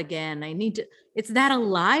laugh again. It's that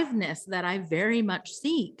aliveness that I very much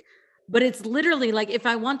seek. But it's literally like, if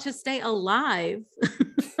I want to stay alive,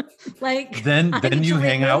 like then you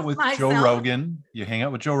hang out with Joe Rogan. You hang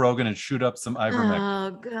out with Joe Rogan and shoot up some ivermectin.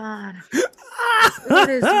 Oh God. What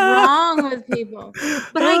is wrong with people?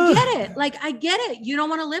 But I get it. Like, I get it. You don't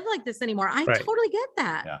want to live like this anymore. I totally get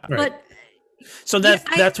that. Yeah. But so that's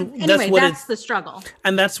the struggle.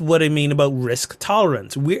 And that's what I mean about risk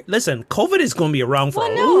tolerance. Listen, COVID is going to be around for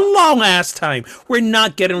a long ass time. We're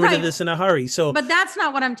not getting rid of this in a hurry. So, but that's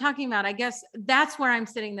not what I'm talking about. I guess that's where I'm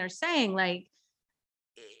sitting there saying, like,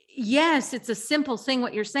 yes, it's a simple thing.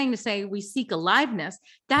 What you're saying to say we seek aliveness.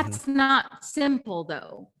 That's not simple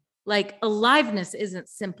though. Like aliveness isn't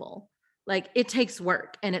simple. Like it takes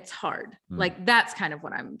work and it's hard. Like that's kind of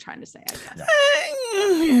what I'm trying to say, I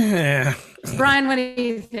guess. Brian, what do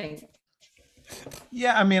you think?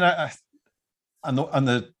 Yeah, I mean, on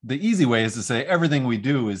the easy way is to say everything we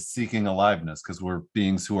do is seeking aliveness because we're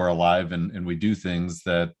beings who are alive and we do things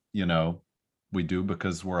that, you know, we do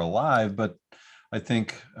because we're alive. But I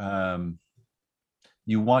think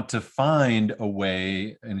you want to find a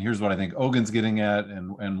way, and here's what I think Ogun's getting at,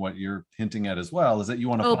 and what you're hinting at as well, is that you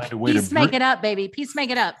want to find a way to make it up, baby. Peace, make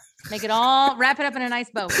it up. Make it all, wrap it up in a nice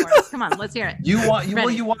bow for us. Come on, let's hear it. You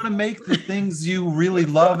want to make the things you really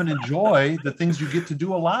love and enjoy the things you get to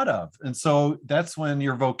do a lot of, and so that's when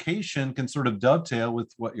your vocation can sort of dovetail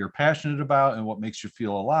with what you're passionate about and what makes you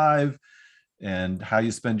feel alive, and how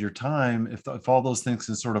you spend your time. If all those things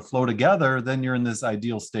can sort of flow together, then you're in this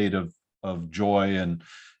ideal state of joy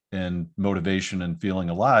and motivation and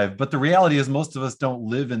feeling alive. But the reality is most of us don't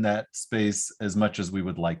live in that space as much as we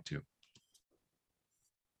would like to.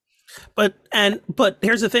 But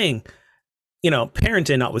here's the thing, you know,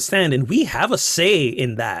 parenting notwithstanding, we have a say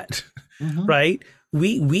in that, right?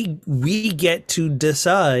 We get to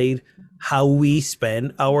decide how we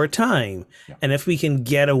spend our time. Yeah. And if we can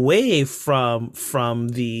get away from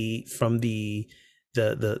the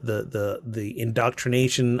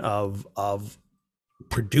indoctrination of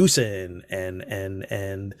producing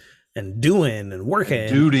and doing and working,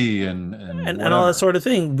 duty and all that sort of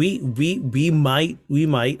thing, we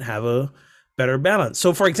might have a better balance.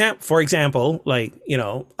 So for example, like, you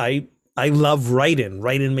know, I love writing.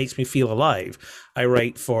 Writing makes me feel alive. I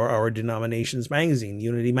write for our denomination's magazine,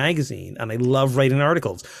 Unity Magazine, and I love writing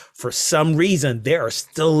articles. For some reason, they are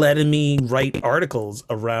still letting me write articles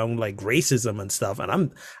around like racism and stuff.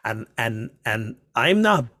 And I'm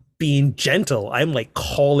not being gentle. I'm like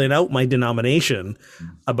calling out my denomination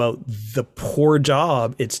about the poor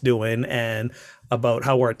job it's doing and about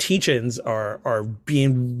how our teachings are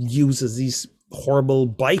being used as these horrible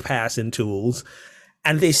bypassing tools.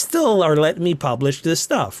 And they still are letting me publish this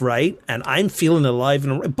stuff, right? And I'm feeling alive,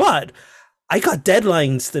 but I got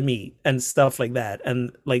deadlines to meet and stuff like that.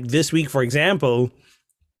 And like this week, for example,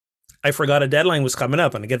 I forgot a deadline was coming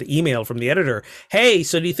up and I get the email from the editor. Hey,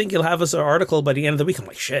 so do you think you'll have us an article by the end of the week? I'm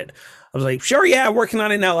like, shit. I was like, sure, yeah, working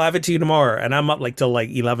on it now. I'll have it to you tomorrow. And I'm up like till like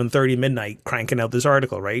 11:30 midnight cranking out this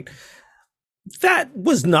article, right? That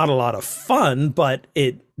was not a lot of fun, but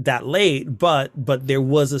that late, but there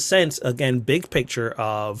was a sense, again, big picture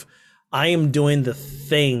of I am doing the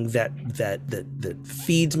thing that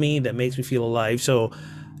feeds me, that makes me feel alive. So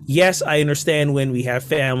yes, I understand when we have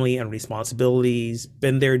family and responsibilities,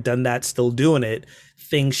 been there, done that, still doing it,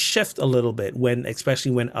 things shift a little bit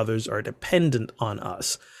especially when others are dependent on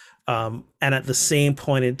us. And at the same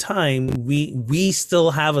point in time, we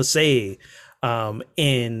still have a say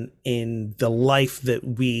in the life that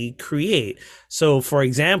we create. So for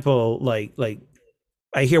example, like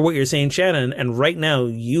I hear what you're saying, Shannon, and right now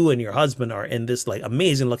you and your husband are in this like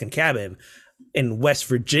amazing looking cabin in West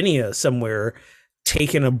Virginia somewhere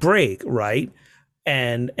taking a break, right?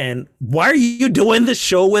 and why are you doing this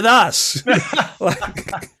show with us?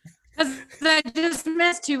 Like, Because I just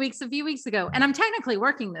missed 2 weeks a few weeks ago, and I'm technically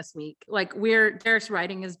working this week. Like Derek's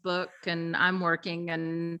writing his book, and I'm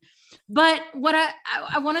working. But what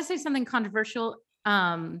I want to say something controversial.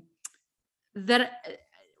 That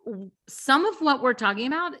some of what we're talking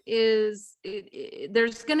about is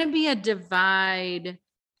there's going to be a divide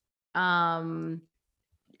on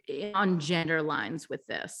gender lines with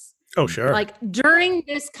this. oh, sure. Like during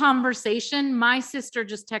this conversation, my sister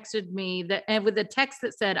just texted me with a text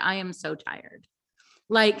that said, "I am so tired."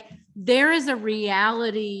 Like there is a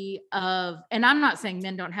reality of, and I'm not saying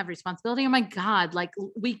men don't have responsibility. Oh my God. Like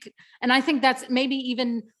and I think that's maybe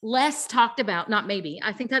even less talked about. Not maybe,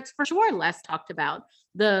 I think that's for sure less talked about,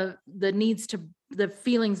 the needs to, the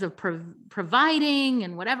feelings of providing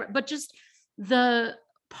and whatever, but just the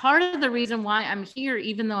part of the reason why I'm here,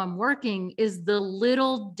 even though I'm working, is the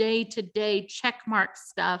little day-to-day check mark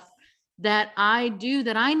stuff that I do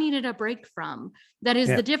that I needed a break from. That is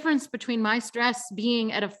the difference between my stress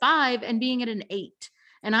being at a 5 and being at an 8.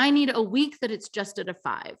 And I need a week that it's just at a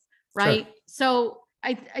 5, right? Sure. So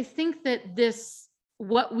I think that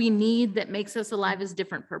what we need that makes us alive is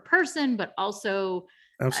different per person, but also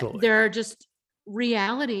there are just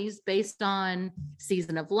realities based on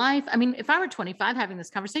season of life. I mean, if I were 25 having this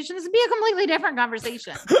conversation, this would be a completely different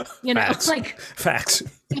conversation. You know, Facts.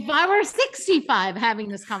 If I were 65 having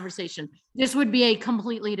this conversation, this would be a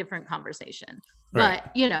completely different conversation. Right.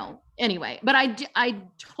 But, you know, anyway, but I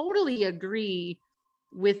totally agree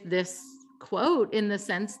with this quote in the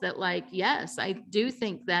sense that, like, yes, I do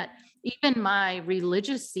think that even my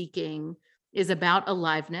religious seeking is about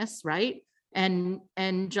aliveness, right? And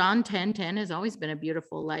John 10:10 has always been a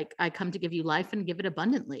beautiful, like, I come to give you life and give it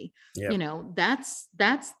abundantly. Yep. You know, that's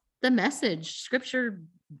the message. Scripture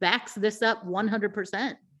backs this up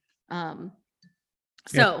 100%.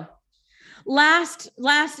 So last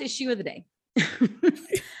issue of the day.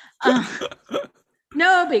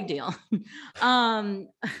 No big deal.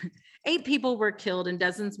 8 people were killed and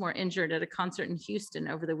dozens more injured at a concert in Houston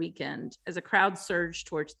over the weekend as a crowd surged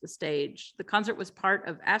towards the stage. The concert was part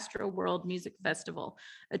of Astro World Music Festival,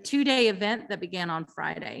 a 2-day event that began on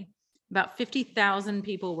Friday. About 50,000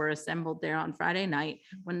 people were assembled there on Friday night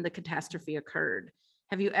when the catastrophe occurred.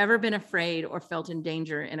 Have you ever been afraid or felt in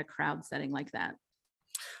danger in a crowd setting like that?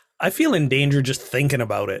 I feel in danger just thinking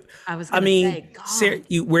about it.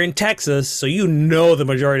 We're in Texas, so you know the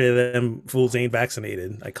majority of them fools ain't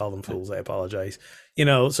vaccinated. I call them fools. I apologize. You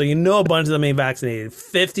know, so you know a bunch of them ain't vaccinated.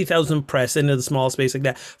 50,000 pressed into the small space like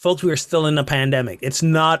that. Folks, we are still in a pandemic. It's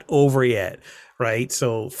not over yet, right?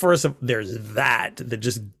 So first, there's that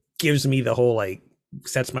just gives me the whole, like,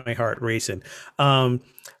 sets my heart racing.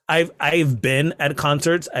 I've been at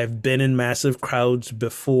concerts. I've been in massive crowds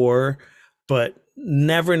before, but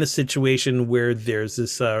never in a situation where there's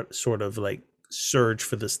this sort of like surge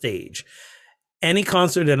for the stage. Any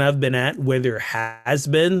concert that I've been at where there has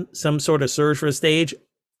been some sort of surge for a stage,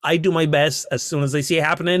 I do my best. As soon as I see it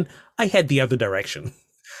happening, I head the other direction.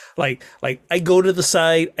 like I go to the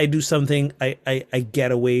side, I do something, I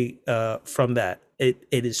get away from that. It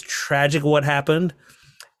is tragic what happened.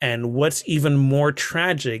 And what's even more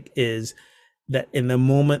tragic is that in the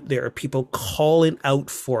moment there are people calling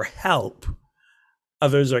out for help.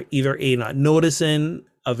 Others are either not noticing,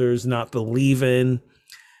 others not believing.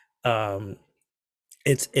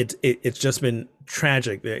 It's just been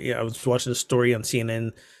tragic. I was watching a story on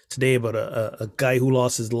CNN today about a guy who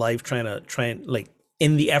lost his life trying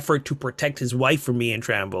in the effort to protect his wife from being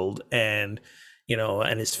trampled, and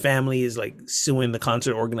and his family is like suing the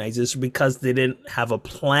concert organizers because they didn't have a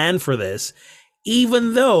plan for this,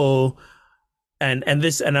 even though, and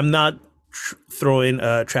I'm not throwing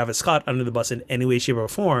Travis Scott under the bus in any way, shape, or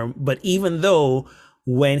form, but even though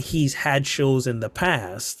when he's had shows in the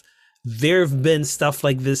past, there have been stuff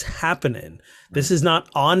like this happening. This is not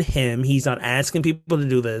on him. He's not asking people to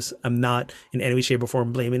do this. I'm not in any way, shape, or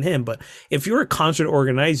form blaming him. But if you're a concert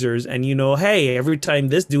organizers and hey, every time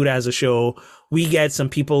this dude has a show, we get some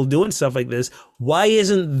people doing stuff like this, why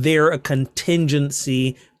isn't there a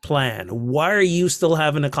contingency plan? Why are you still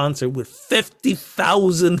having a concert with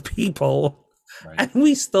 50,000 people? Right. And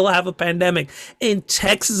we still have a pandemic in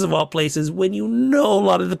Texas, of all places, when a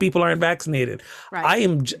lot of the people aren't vaccinated. Right. I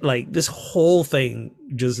am like, this whole thing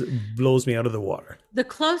just blows me out of the water. The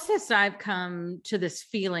closest I've come to this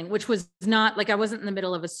feeling, which was not like I wasn't in the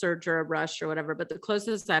middle of a surge or a rush or whatever, but the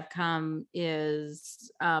closest I've come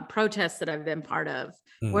is protests that I've been part of,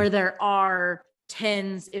 where there are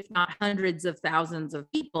tens, if not hundreds of thousands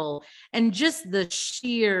of people. And just the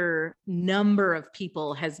sheer number of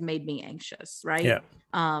people has made me anxious. Right. Yeah.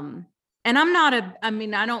 and I'm not I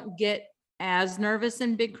mean, I don't get as nervous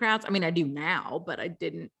in big crowds. I mean, I do now, but I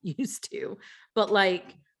didn't used to. But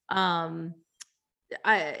like,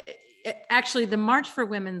 actually the March for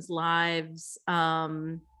Women's Lives,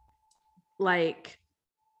 like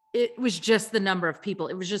it was just the number of people.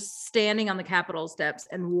 It was just standing on the Capitol steps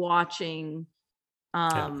and watching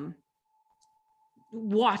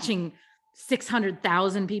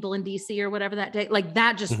 600,000 people in DC or whatever that day. Like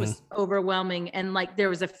that just was overwhelming. And like, there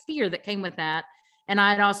was a fear that came with that. And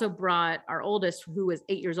I had also brought our oldest, who was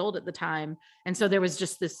 8 years old at the time. And so there was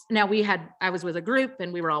just this, now I was with a group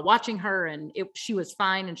and we were all watching her, and she was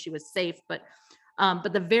fine and she was safe. But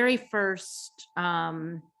the very first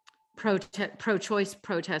pro-choice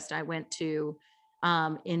protest I went to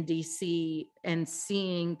in DC, and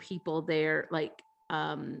seeing people there, like,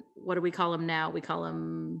 what do we call them now? We call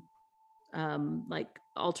them like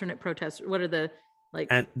alternate protesters. What are the like?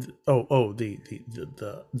 And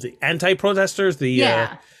the anti-protesters.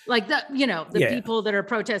 Like the people that are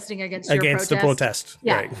protesting against the protest.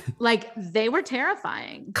 Yeah, right. Like they were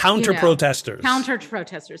terrifying. Counter-protesters.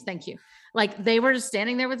 Counter-protesters. Thank you. Like they were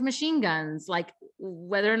standing there with machine guns, like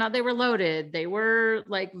whether or not they were loaded. They were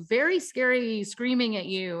like very scary, screaming at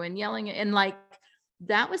you and yelling, and like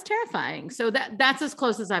that was terrifying. So that's as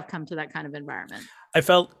close as I've come to that kind of environment. I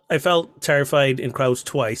felt terrified in crowds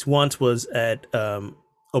twice. Once was at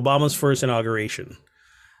Obama's first inauguration.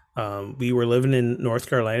 We were living in North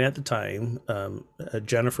Carolina at the time.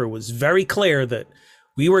 Jennifer was very clear that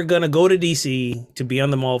we were going to go to DC to be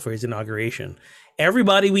on the mall for his inauguration.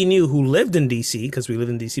 Everybody we knew who lived in DC, because we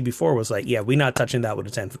lived in DC before, was like, yeah, we're not touching that with a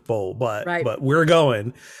 10-foot pole, but we're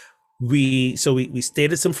going. We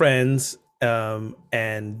stayed at some friends,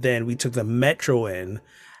 and then we took the metro in.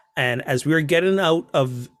 And as we were trying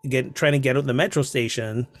to get out of the metro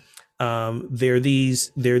station, there are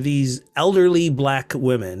these elderly Black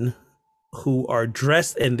women who are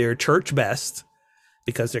dressed in their church best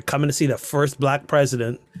because they're coming to see the first Black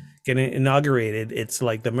president getting inaugurated. It's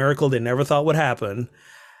like the miracle they never thought would happen.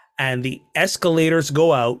 And the escalators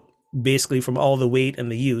go out basically from all the weight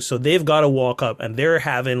and the use. So they've got to walk up, and they're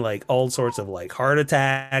having like all sorts of like heart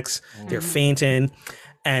attacks. They're fainting.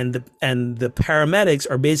 And the paramedics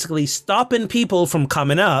are basically stopping people from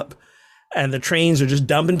coming up, and the trains are just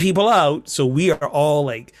dumping people out. So we are all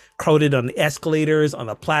like crowded on the escalators, on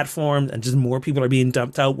the platforms, and just more people are being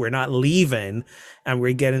dumped out. We're not leaving, and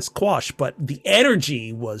we're getting squashed. But the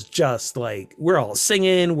energy was just like, we're all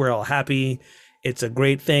singing, we're all happy. It's a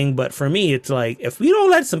great thing. But for me, it's like, if we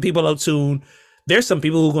don't let some people out soon, there's some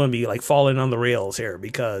people who are going to be like falling on the rails here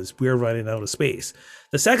because we're running out of space.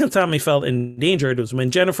 The second time I felt endangered was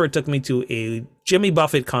when Jennifer took me to a Jimmy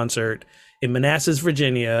Buffett concert in Manassas,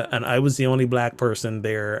 Virginia, and I was the only Black person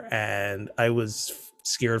there, and I was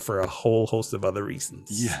scared for a whole host of other reasons.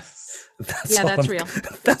 Yes. That's real.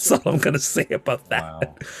 That's all I'm going to say about that.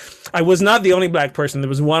 Wow. I was not the only Black person. There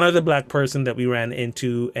was one other Black person that we ran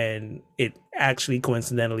into, and it actually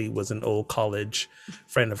coincidentally was an old college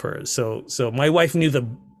friend of hers. So my wife knew the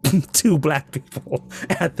two Black people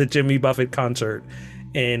at the Jimmy Buffett concert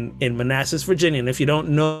in Manassas, Virginia. And if you don't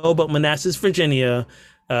know about Manassas, Virginia,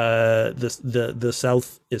 the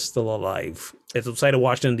South is still alive. It's outside of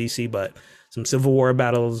Washington, D.C., but some Civil War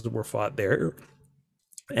battles were fought there,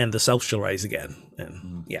 and the South shall rise again.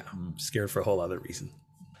 And I'm scared for a whole other reason.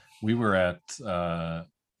 We were at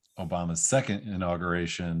Obama's second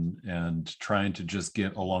inauguration and trying to just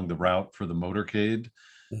get along the route for the motorcade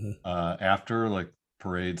after, like,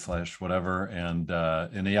 parade / whatever, and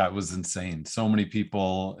yeah, it was insane. So many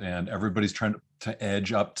people, and everybody's trying to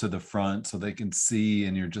edge up to the front so they can see,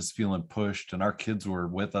 and you're just feeling pushed. And our kids were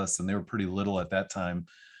with us, and they were pretty little at that time.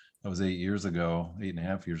 That was 8.5 years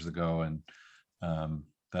ago, and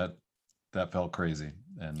that felt crazy.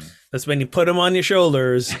 And that's when you put them on your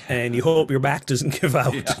shoulders and you hope your back doesn't give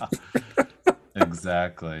out. Yeah.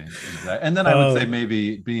 Exactly. And then I would say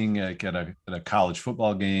maybe being at a college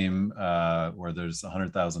football game where there's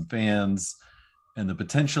 100,000 fans, and the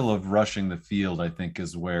potential of rushing the field, I think,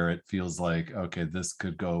 is where it feels like, okay, this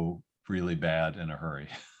could go really bad in a hurry.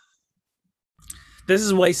 This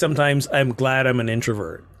is why sometimes I'm glad I'm an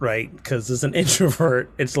introvert, right? Because as an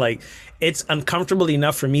introvert, it's like, it's uncomfortable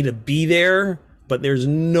enough for me to be there, but there's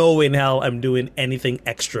no way in hell I'm doing anything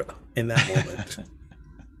extra in that moment.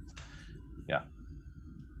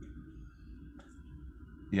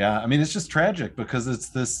 Yeah, I mean, it's just tragic because it's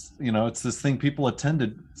this thing people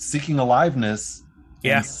attended seeking aliveness.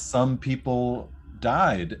 Yeah. And some people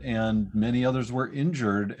died and many others were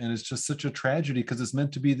injured. And it's just such a tragedy because it's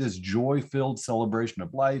meant to be this joy-filled celebration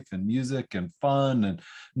of life and music and fun. And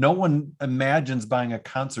no one imagines buying a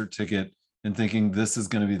concert ticket and thinking this is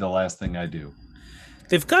going to be the last thing I do.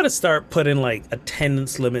 They've got to start putting like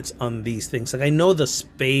attendance limits on these things. Like I know the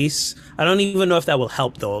space, I don't even know if that will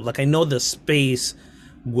help though. Like I know the space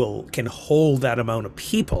can hold that amount of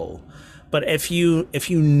people, but if you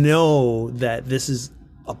know that this is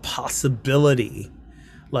a possibility,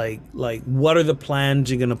 like what are the plans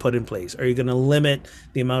you're going to put in place? Are you going to limit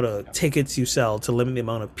the amount of tickets you sell to limit the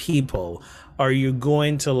amount of people? Are you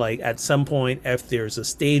going to, like, at some point, if there's a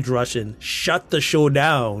stage rush, and shut the show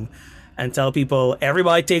down and tell people,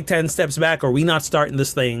 everybody take 10 steps back, or we not starting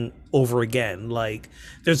this thing over again? Like,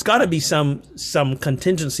 there's got to be some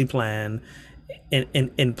contingency plan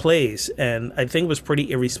in place, and I think it was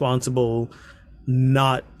pretty irresponsible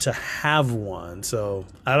not to have one. So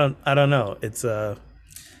I don't know. It's a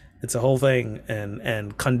whole thing,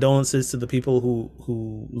 and condolences to the people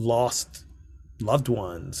who lost loved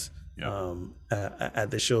ones. At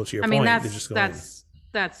the show. To your point,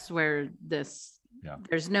 that's where this. Yeah.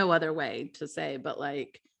 There's no other way to say, but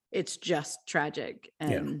like it's just tragic.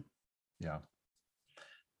 And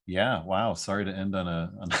yeah. Wow. Sorry to end on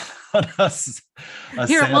a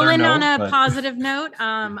here. We'll end on a but... positive note.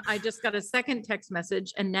 I just got a second text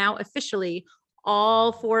message, and now officially,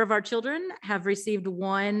 all 4 of our children have received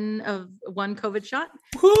one COVID shot.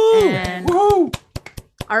 Woo! And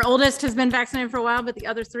our oldest has been vaccinated for a while, but the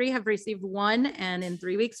other 3 have received one, and in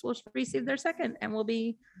 3 weeks we'll receive their second, and we'll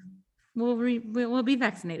be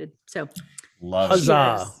vaccinated. So,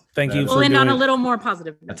 huzzah! Cheers. Thank you. We'll end on a little more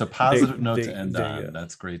positive note. That's a positive note to end on.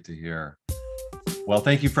 That's great to hear. Well,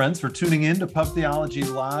 thank you, friends, for tuning in to Pub Theology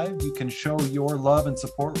Live. You can show your love and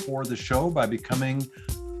support for the show by becoming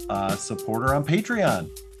a supporter on Patreon.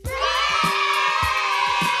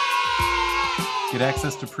 Get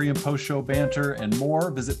access to pre and post show banter and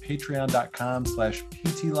more. Visit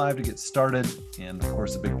patreon.com/PTLive to get started. And of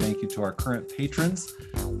course, a big thank you to our current patrons.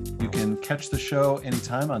 You can catch the show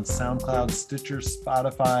anytime on SoundCloud, Stitcher,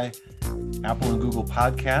 Spotify, Apple and Google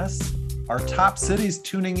Podcasts. Our top cities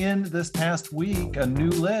tuning in this past week, a new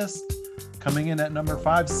list coming in at number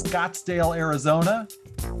 5, Scottsdale, Arizona.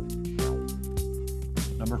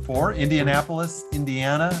 Number 4, Indianapolis,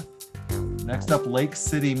 Indiana. Next up, Lake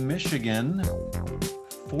City, Michigan,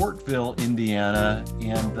 Fortville, Indiana,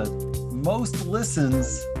 and the most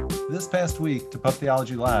listens this past week to Pub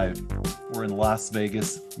Theology Live were in Las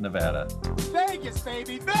Vegas, Nevada. Vegas,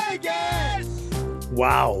 baby, Vegas!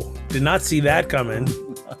 Wow, did not see that coming.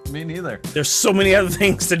 Me neither. There's so many other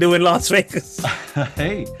things to do in Las Vegas.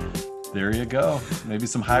 Hey, there you go. Maybe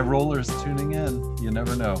some high rollers tuning in. You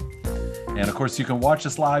never know. And of course, you can watch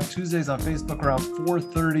us live Tuesdays on Facebook around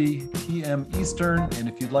 4:30 p.m. Eastern. And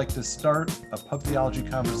if you'd like to start a pub theology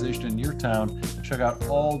conversation in your town, check out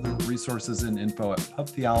all the resources and info at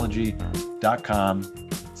pubtheology.com.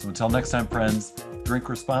 So until next time, friends, drink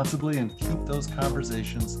responsibly and keep those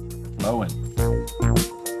conversations flowing.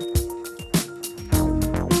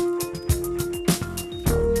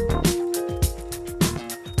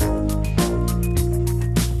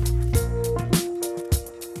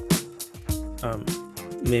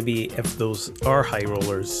 Maybe if those are high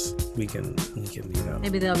rollers, we can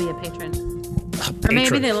Maybe they'll be a patron. Or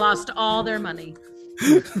maybe they lost all their money.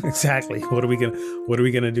 Exactly. What are we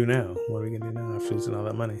gonna do now? What are we gonna do now after losing all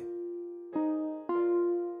that money?